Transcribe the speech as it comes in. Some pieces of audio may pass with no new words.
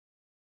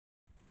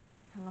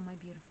my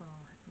beautiful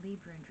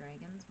Libra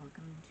dragons.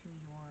 Welcome to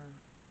your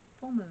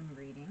full moon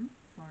reading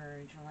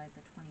for July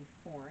the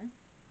 24th.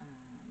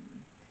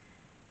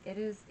 It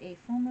is a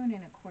full moon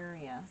in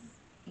Aquarius,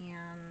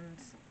 and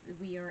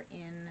we are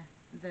in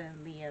the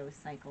Leo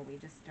cycle. We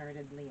just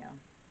started Leo.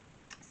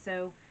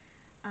 So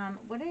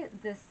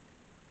this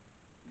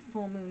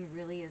full moon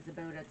really is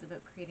about, it's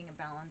about creating a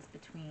balance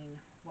between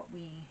what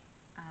we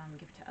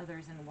give to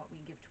others and what we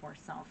give to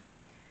ourselves.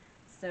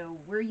 So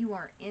where you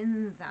are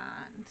in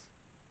that,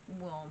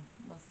 we'll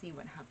see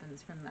what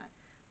happens from that.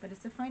 But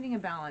it's a finding a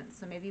balance.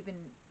 So maybe you've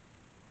been,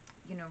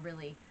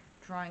 really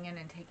drawing in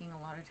and taking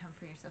a lot of time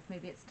for yourself.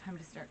 Maybe it's time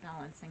to start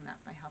balancing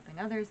that by helping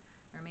others,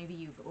 or maybe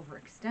you've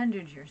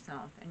overextended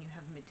yourself and you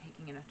haven't been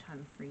taking enough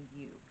time for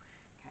you.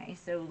 Okay,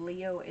 so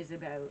Leo is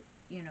about,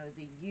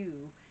 the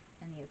you,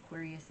 and the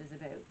Aquarius is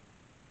about,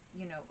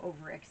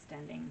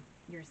 overextending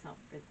yourself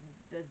for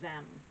the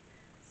them.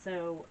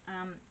 So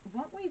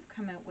what we've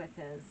come out with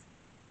is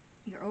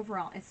your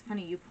overall, it's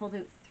funny, you pulled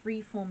out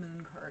 3 full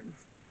moon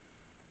cards.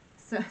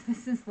 So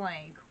this is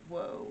like,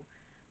 whoa.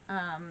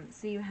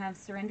 So you have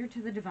surrender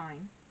to the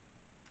divine,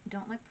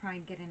 don't let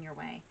pride get in your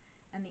way,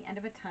 and the end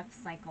of a tough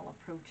cycle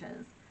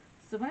approaches.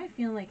 So what I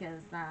feel like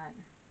is that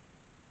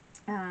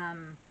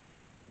I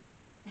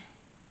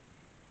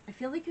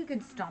feel like you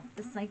could stop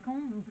the cycle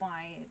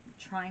by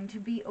trying to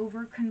be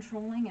over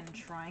controlling and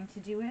trying to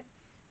do it.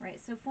 Right,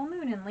 so full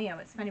moon in Leo,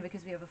 it's funny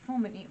because we have a full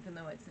moon even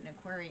though it's in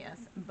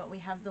Aquarius, but we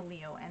have the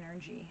Leo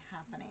energy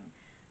happening.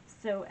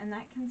 So, and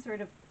that can sort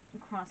of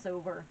cross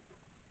over.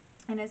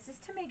 And it's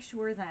just to make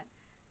sure that,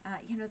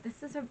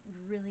 this is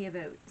really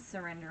about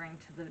surrendering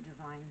to the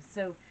divine.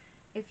 So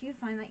if you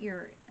find that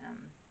you're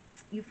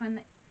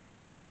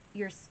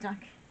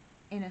stuck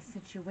in a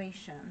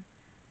situation,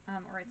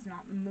 or it's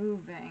not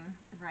moving,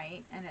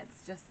 right, and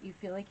it's just, you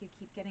feel like you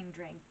keep getting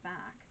dragged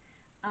back,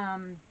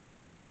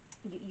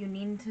 you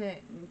need to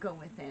go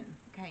within,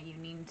 okay? You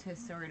need to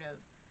sort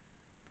of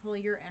pull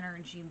your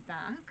energy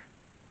back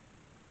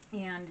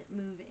and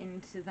move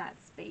into that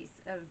space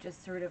of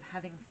just sort of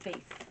having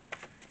faith.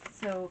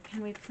 So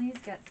can we please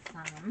get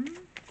some?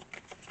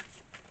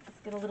 Let's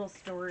get a little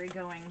story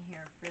going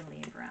here for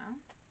Libra.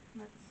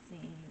 Let's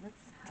see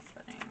what's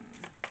happening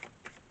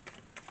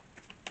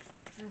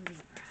for Libra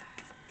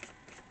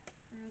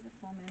for the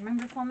full moon.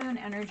 Remember, full moon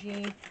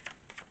energy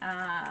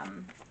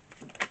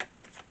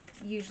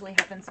usually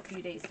happens a few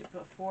days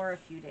before, a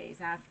few days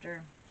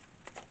after.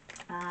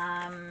 Yeah,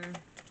 I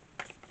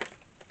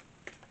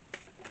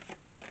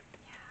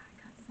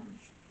got some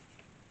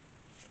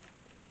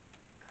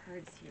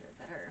cards here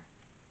that are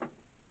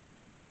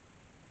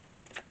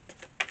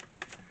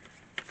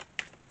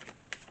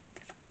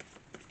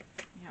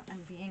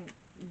I'm being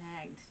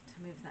nagged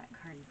to move that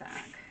card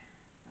back.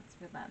 That's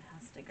where that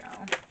has to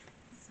go.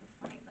 It's so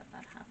funny that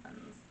that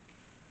happens.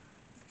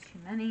 It's too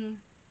many.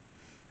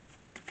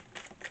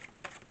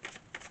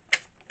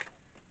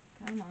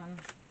 Come on.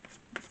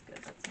 That's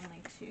good. That's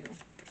only 2.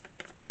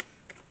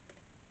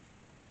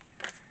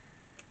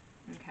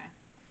 Okay.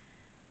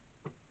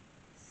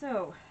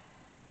 So,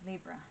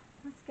 Libra,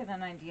 let's get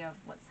an idea of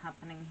what's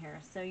happening here.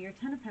 So your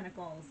 10 of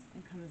Pentacles,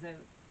 it comes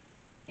out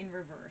in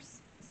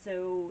reverse.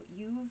 So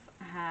you've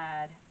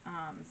had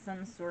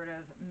some sort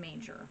of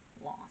major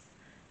loss.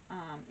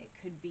 It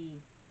could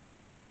be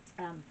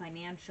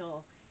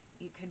financial.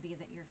 It could be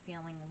that you're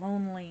feeling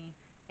lonely.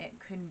 It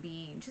could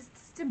be just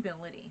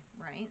stability,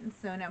 right? And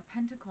so now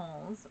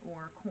Pentacles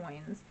or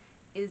coins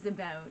is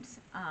about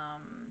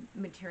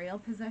material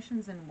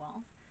possessions and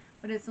wealth,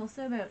 but it's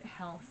also about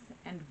health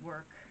and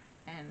work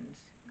and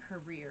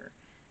career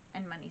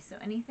and money. So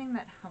anything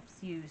that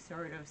helps you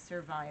sort of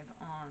survive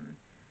on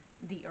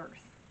the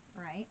earth,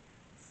 right?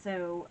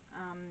 So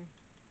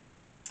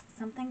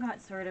something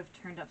got sort of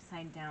turned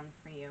upside down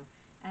for you,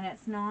 and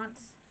it's not,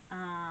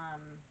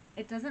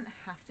 it doesn't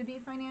have to be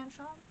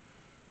financial.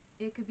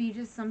 It could be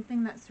just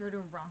something that sort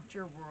of rocked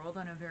your world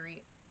in a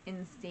very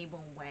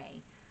unstable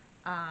way.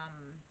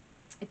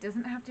 It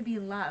doesn't have to be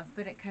love,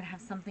 but it could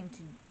have something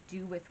to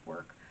do with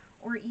work,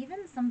 or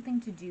even something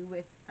to do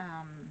with,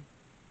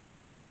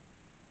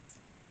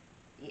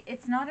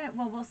 it's not a,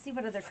 well, we'll see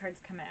what other cards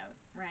come out,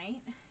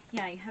 right?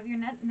 Yeah, you have your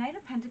Knight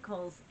of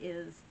Pentacles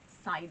is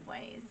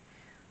sideways.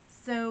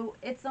 So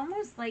it's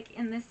almost like,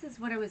 and this is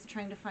what I was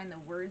trying to find the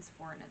words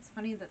for, and it's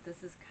funny that this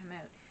has come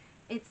out.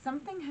 It's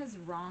something has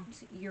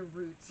rocked your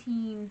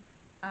routine,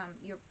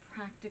 your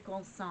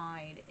practical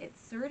side. It's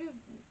sort of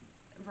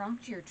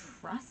rocked your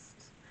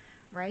trust,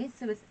 right?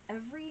 So it's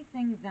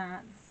everything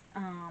that's,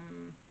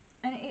 and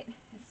it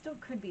still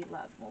could be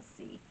love, we'll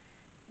see.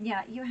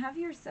 Yeah, you have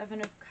your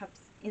 7 of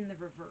Cups in the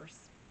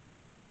reverse.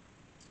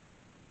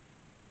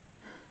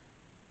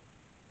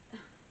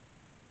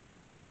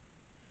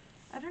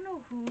 I don't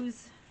know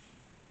who's,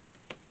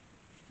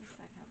 a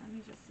second, let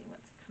me just see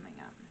what's coming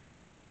up.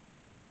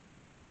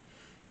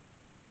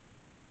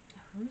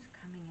 Who's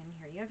coming in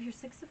here? You have your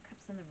 6 of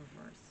Cups in the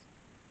reverse.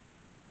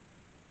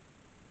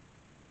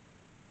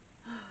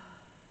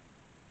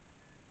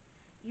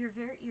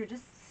 You're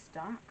just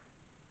stuck.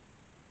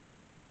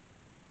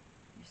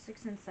 Your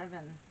 6 and 7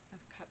 of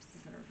Cups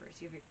is in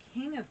reverse. You have your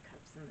King of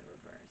Cups in the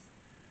reverse.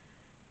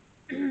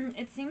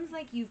 It seems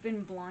like you've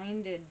been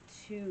blinded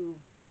to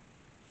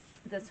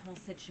this whole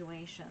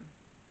situation,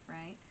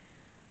 right?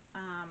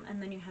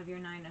 And then you have your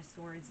 9 of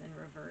Swords in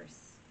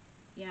reverse.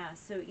 Yeah,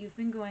 so you've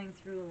been going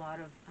through a lot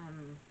of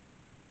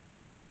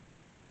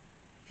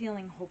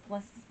feeling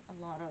hopeless, a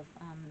lot of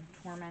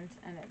torment,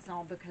 and it's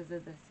all because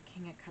of this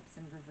King of Cups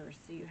in reverse.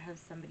 So you have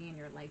somebody in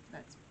your life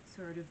that's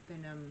sort of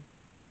been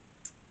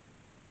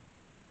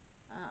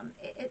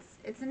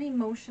it's an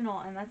emotional,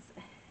 and that's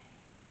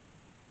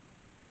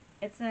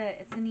it's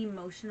an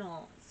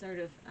emotional sort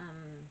of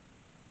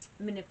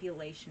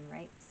manipulation,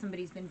 right?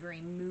 Somebody's been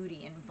very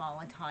moody and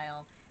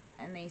volatile,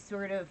 and they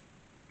sort of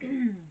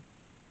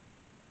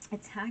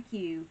attack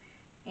you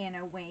in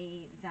a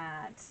way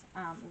that,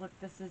 look,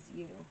 this is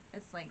you.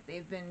 It's like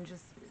they've been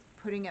just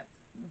putting up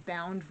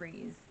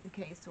boundaries.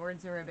 Okay,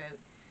 swords are about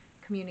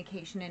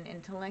communication and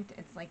intellect.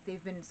 It's like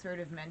they've been sort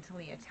of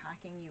mentally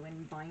attacking you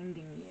and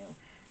binding you,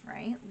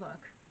 right?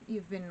 Look,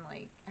 you've been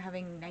like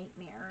having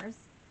nightmares,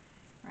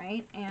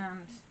 right?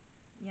 And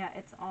yeah,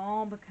 it's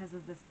all because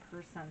of this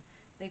person.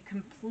 They've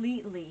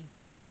completely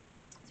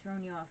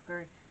thrown you off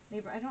guard.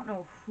 I don't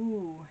know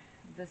who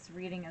this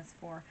reading is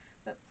for,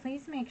 but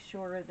please make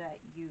sure that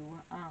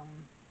you,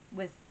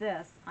 with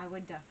this, I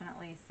would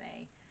definitely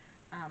say,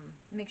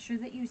 make sure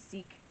that you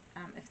seek,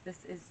 if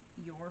this is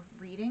your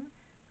reading,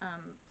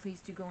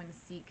 please do go and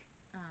seek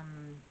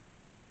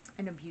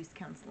an abuse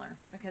counselor,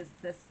 because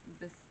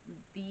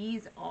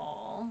these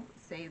all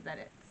say that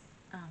it's,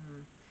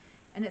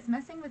 and it's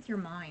messing with your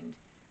mind,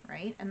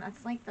 right? And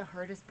that's like the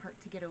hardest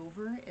part to get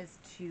over, is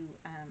to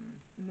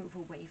move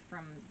away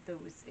from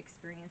those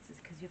experiences,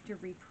 because you have to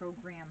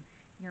reprogram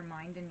your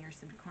mind and your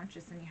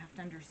subconscious, and you have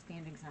to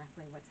understand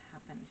exactly what's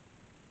happened.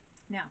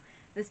 Now,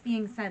 this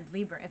being said,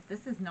 Libra, if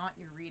this is not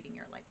your reading,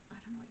 you're like, I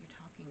don't know what you're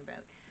talking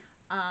about,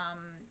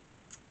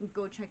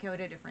 go check out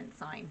a different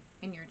sign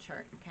in your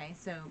chart, okay?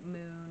 So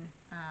moon,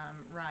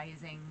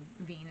 rising,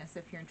 Venus,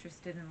 if you're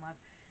interested in love.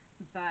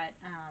 But,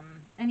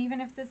 and even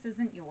if this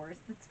isn't yours,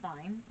 that's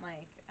fine.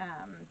 Like,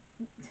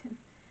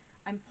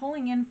 I'm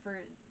pulling in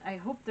for, I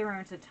hope there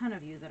aren't a ton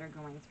of you that are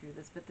going through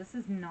this, but this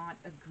is not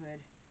a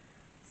good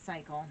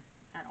cycle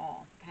at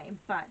all, okay?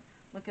 But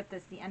look at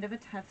this, the end of a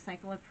tough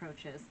cycle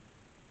approaches.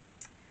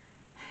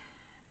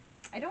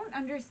 I don't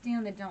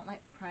understand the don't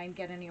let pride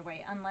get in your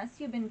way, unless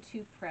you've been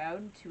too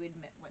proud to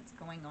admit what's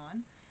going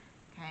on,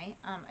 okay?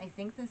 I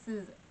think this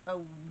is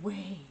a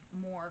way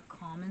more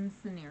common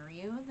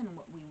scenario than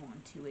what we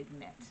want to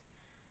admit,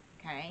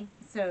 okay?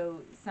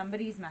 So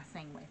somebody's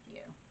messing with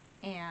you,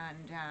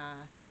 and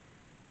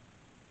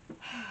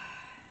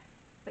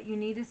but you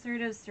need to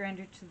sort of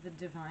surrender to the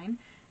divine.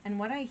 And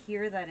what I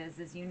hear that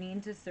is you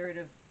need to sort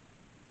of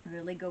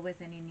really go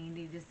within. You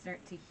need to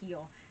start to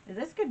heal.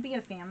 This could be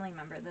a family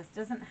member. This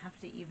doesn't have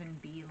to even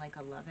be like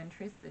a love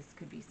interest. This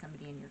could be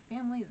somebody in your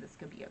family. This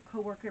could be a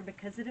coworker,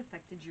 because it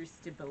affected your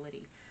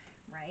stability,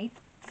 right?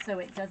 So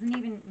it doesn't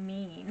even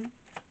mean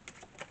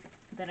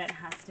that it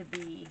has to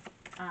be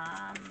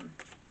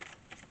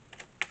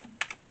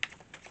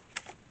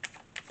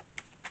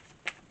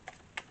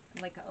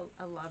like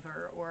a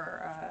lover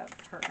or a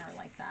partner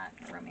like that,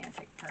 a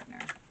romantic partner.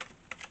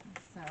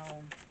 So,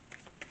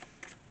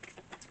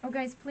 oh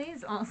guys,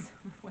 please also,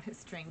 what a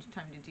strange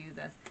time to do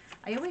this.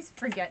 I always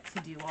forget to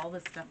do all the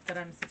stuff that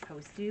I'm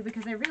supposed to do,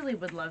 because I really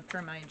would love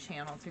for my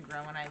channel to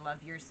grow, and I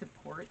love your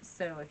support.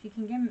 So if you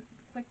can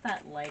click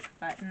that like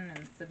button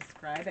and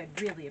subscribe, I'd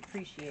really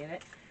appreciate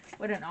it.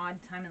 What an odd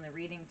time in the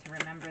reading to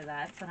remember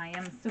that, but I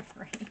am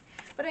sorry.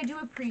 But I do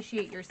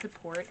appreciate your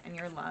support and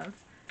your love.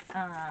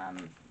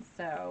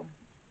 So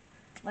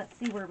let's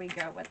see where we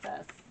go with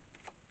this.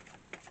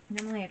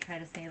 Normally I try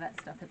to say that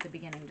stuff at the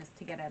beginning just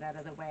to get it out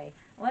of the way.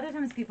 A lot of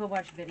times people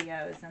watch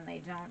videos and they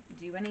don't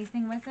do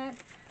anything with it,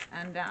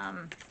 and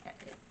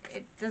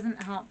it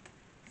doesn't help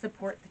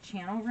support the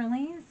channel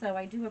really. So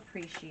I do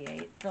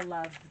appreciate the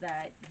love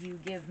that you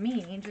give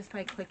me just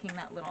by clicking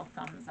that little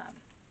thumbs up.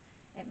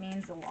 It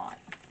means a lot.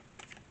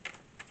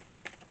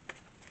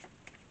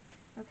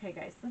 Okay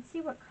guys, let's see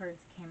what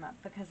cards came up,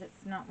 because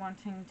it's not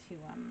wanting to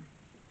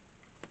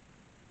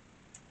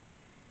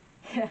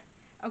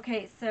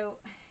okay, so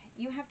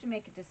you have to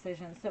make a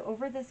decision. So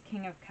over this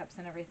King of Cups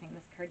and everything,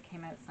 this card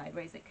came out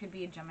sideways. It could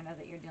be a Gemini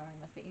that you're dealing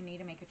with, but you need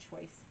to make a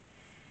choice.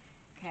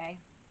 Okay?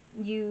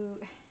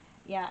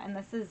 Yeah, and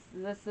this is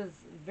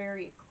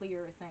very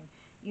clear thing.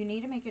 You need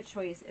to make a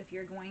choice if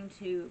you're going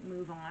to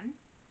move on,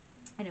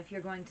 and if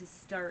you're going to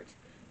start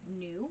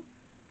new,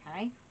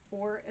 okay?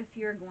 Or if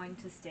you're going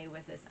to stay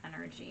with this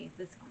energy.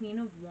 This Queen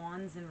of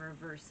Wands in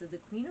reverse. So the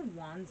Queen of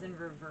Wands in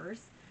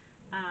reverse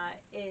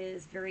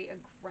is very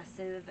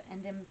aggressive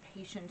and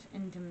impatient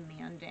and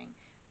demanding.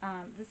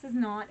 This is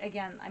not,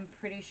 again, I'm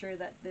pretty sure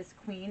that this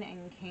Queen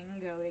and King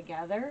go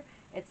together.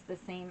 It's the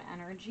same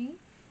energy.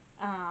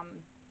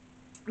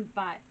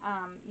 But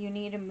you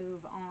need to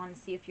move on,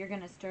 see if you're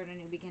going to start a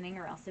new beginning,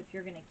 or else if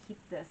you're going to keep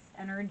this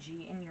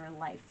energy in your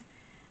life.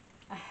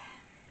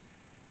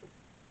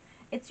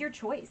 It's your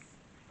choice,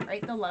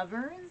 right? The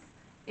Lovers,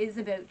 is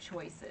about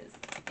choices.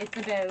 It's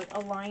about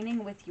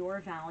aligning with your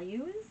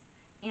values.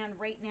 And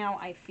right now,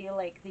 I feel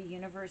like the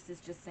universe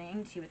is just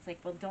saying to you, it's like,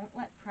 well, don't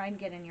let pride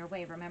get in your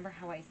way. Remember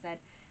how I said,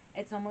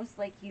 it's almost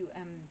like you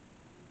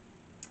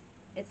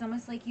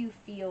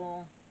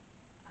feel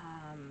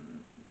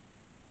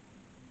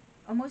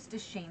almost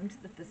ashamed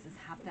that this has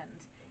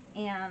happened.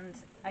 And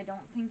I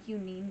don't think you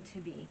need to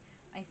be.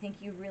 I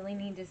think you really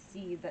need to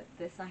see that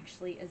this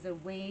actually is a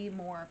way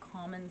more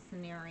common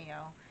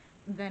scenario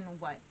than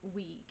what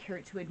we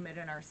care to admit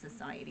in our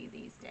society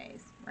these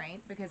days,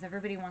 right? Because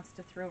everybody wants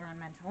to throw around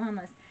mental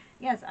illness.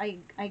 Yes, I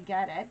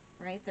get it,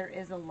 right? There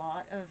is a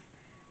lot of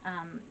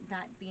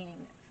that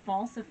being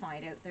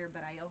falsified out there,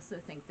 but I also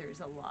think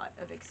there's a lot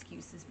of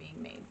excuses being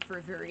made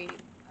for very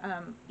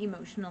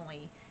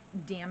emotionally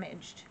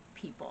damaged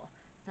people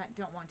that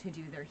don't want to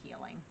do their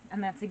healing.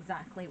 And that's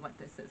exactly what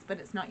this is. But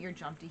it's not your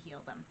job to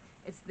heal them.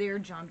 It's their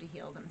job to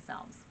heal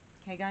themselves.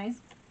 Okay,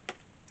 guys?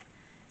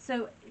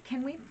 So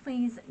can we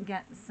please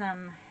get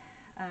some,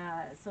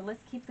 so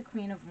let's keep the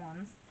Queen of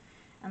Wands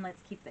and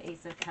let's keep the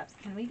Ace of Cups.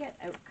 Can we get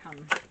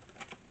outcome? Oh,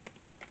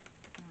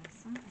 I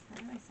thought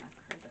I saw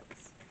a card that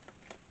was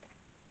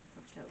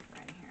flipped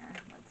over in here.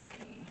 Let's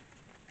see.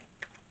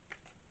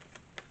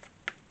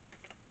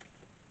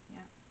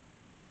 Yeah.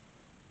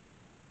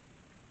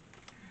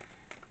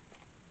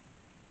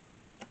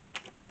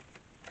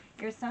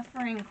 You're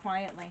suffering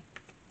quietly.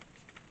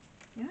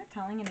 You're not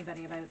telling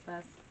anybody about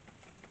this.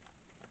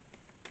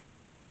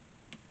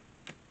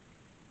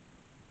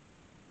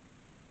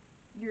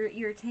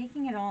 You're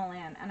taking it all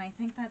in, and I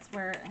think that's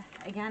where,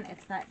 again,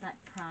 it's that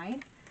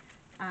pride.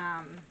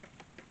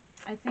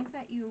 I think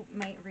that you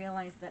might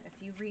realize that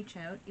if you reach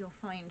out, you'll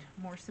find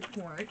more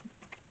support.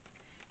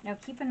 Now,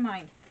 keep in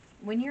mind,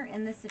 when you're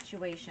in this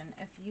situation,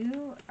 if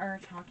you are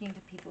talking to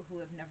people who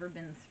have never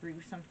been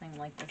through something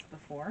like this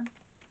before,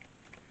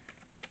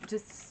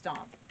 just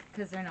stop,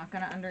 because they're not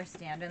going to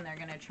understand, and they're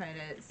going to try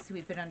to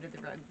sweep it under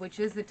the rug, which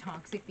is a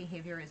toxic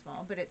behavior as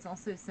well, but it's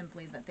also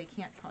simply that they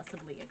can't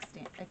possibly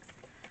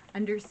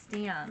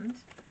understand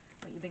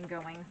what you've been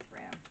going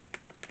through.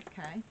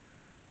 Okay,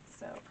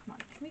 so come on,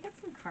 can we get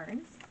some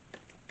cards?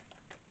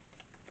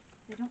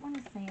 They don't want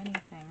to say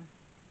anything.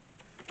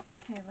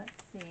 Okay, let's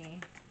see.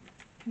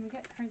 Can we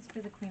get cards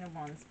for the Queen of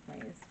Wands,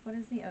 please? What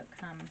is the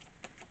outcome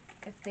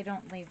if they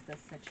don't leave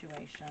this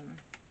situation?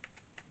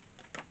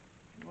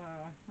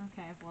 Whoa,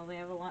 okay, well, they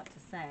have a lot to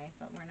say,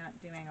 but we're not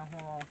doing a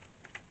whole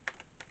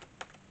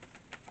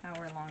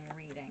hour-long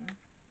reading.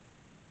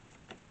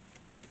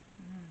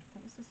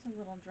 That was just a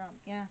little drop.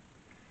 Yeah.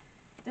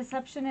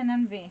 Deception and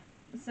envy.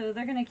 So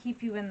they're going to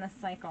keep you in this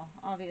cycle,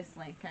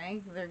 obviously,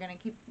 okay? They're going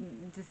to keep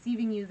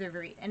deceiving you. They're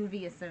very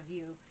envious of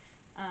you.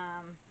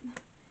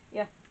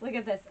 Yeah, look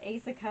at this.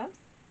 Ace of Cups,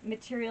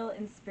 material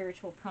and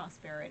spiritual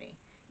prosperity.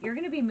 You're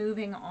going to be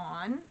moving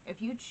on.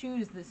 If you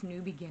choose this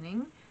new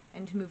beginning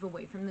and to move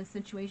away from this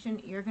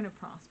situation, you're going to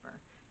prosper.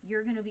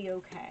 You're going to be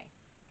okay,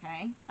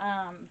 okay?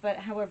 But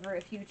however,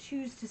 if you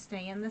choose to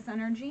stay in this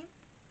energy,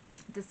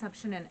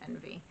 deception and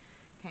envy,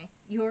 okay,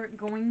 you're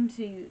going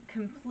to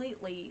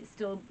completely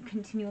still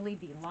continually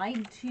be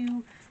lied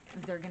to.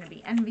 They're going to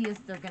be envious.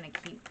 They're going to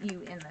keep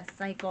you in this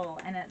cycle,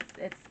 and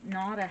it's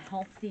not a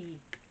healthy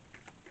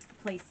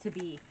place to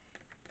be.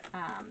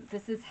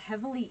 This is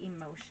heavily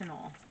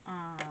emotional.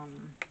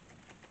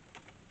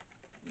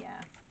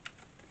 Yeah,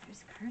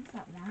 there's cards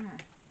that wanna.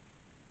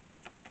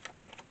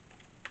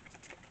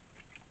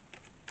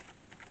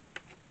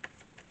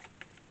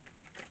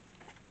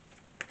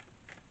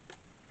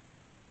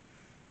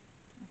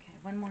 Okay,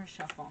 one more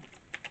shuffle.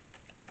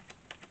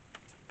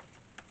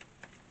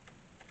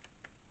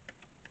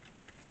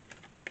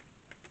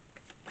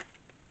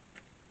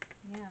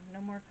 Yeah, no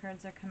more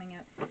cards are coming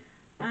out.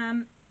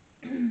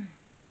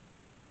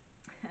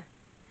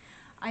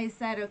 I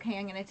said, okay,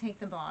 I'm going to take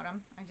the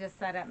bottom. I just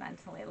said it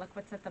mentally. Look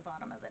what's at the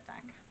bottom of the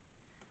deck.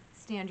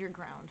 Stand your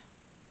ground.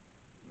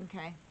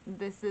 Okay?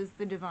 This is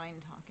the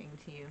divine talking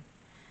to you.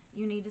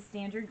 You need to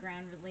stand your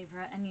ground,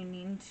 Libra, and you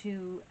need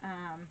to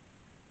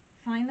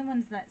find the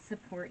ones that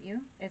support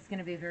you. It's going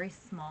to be a very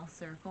small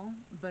circle,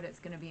 but it's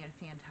going to be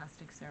a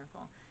fantastic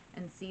circle.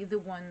 And see the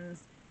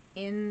ones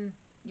in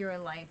your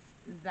life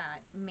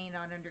that may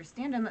not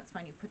understand, and that's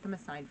fine. You put them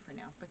aside for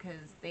now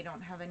because they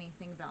don't have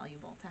anything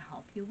valuable to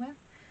help you with.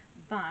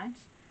 But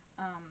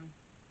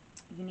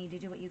you need to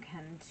do what you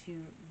can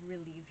to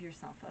relieve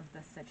yourself of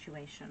this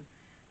situation.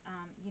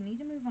 You need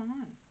to move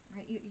on,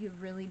 right? You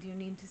really do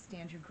need to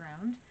stand your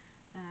ground,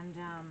 and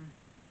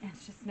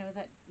just know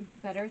that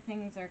better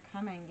things are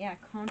coming. Yeah,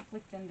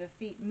 conflict and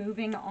defeat,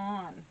 moving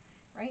on,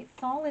 right?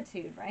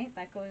 Solitude, right?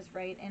 That goes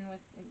right in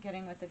with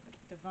getting with the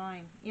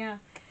divine. Yeah,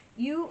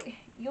 you'll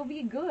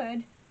be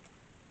good,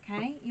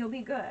 okay? You'll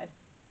be good,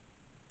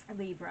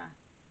 Libra.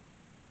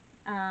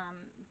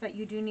 But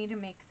you do need to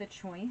make the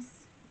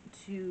choice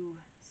to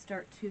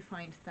start to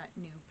find that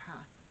new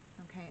path,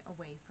 okay,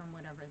 away from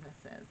whatever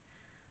this is.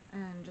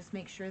 And just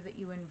make sure that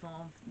you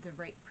involve the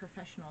right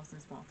professionals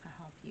as well to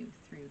help you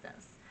through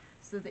this.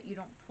 so that you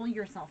don't pull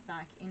yourself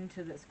back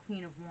into this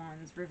Queen of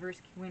Wands,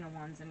 reverse Queen of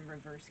Wands, and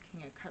reverse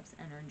King of Cups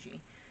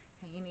energy.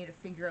 Okay, you need to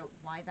figure out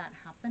why that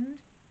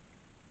happened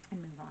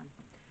and move on.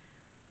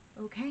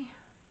 Okay,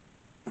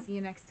 see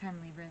you next time,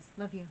 Libras.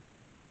 Love you.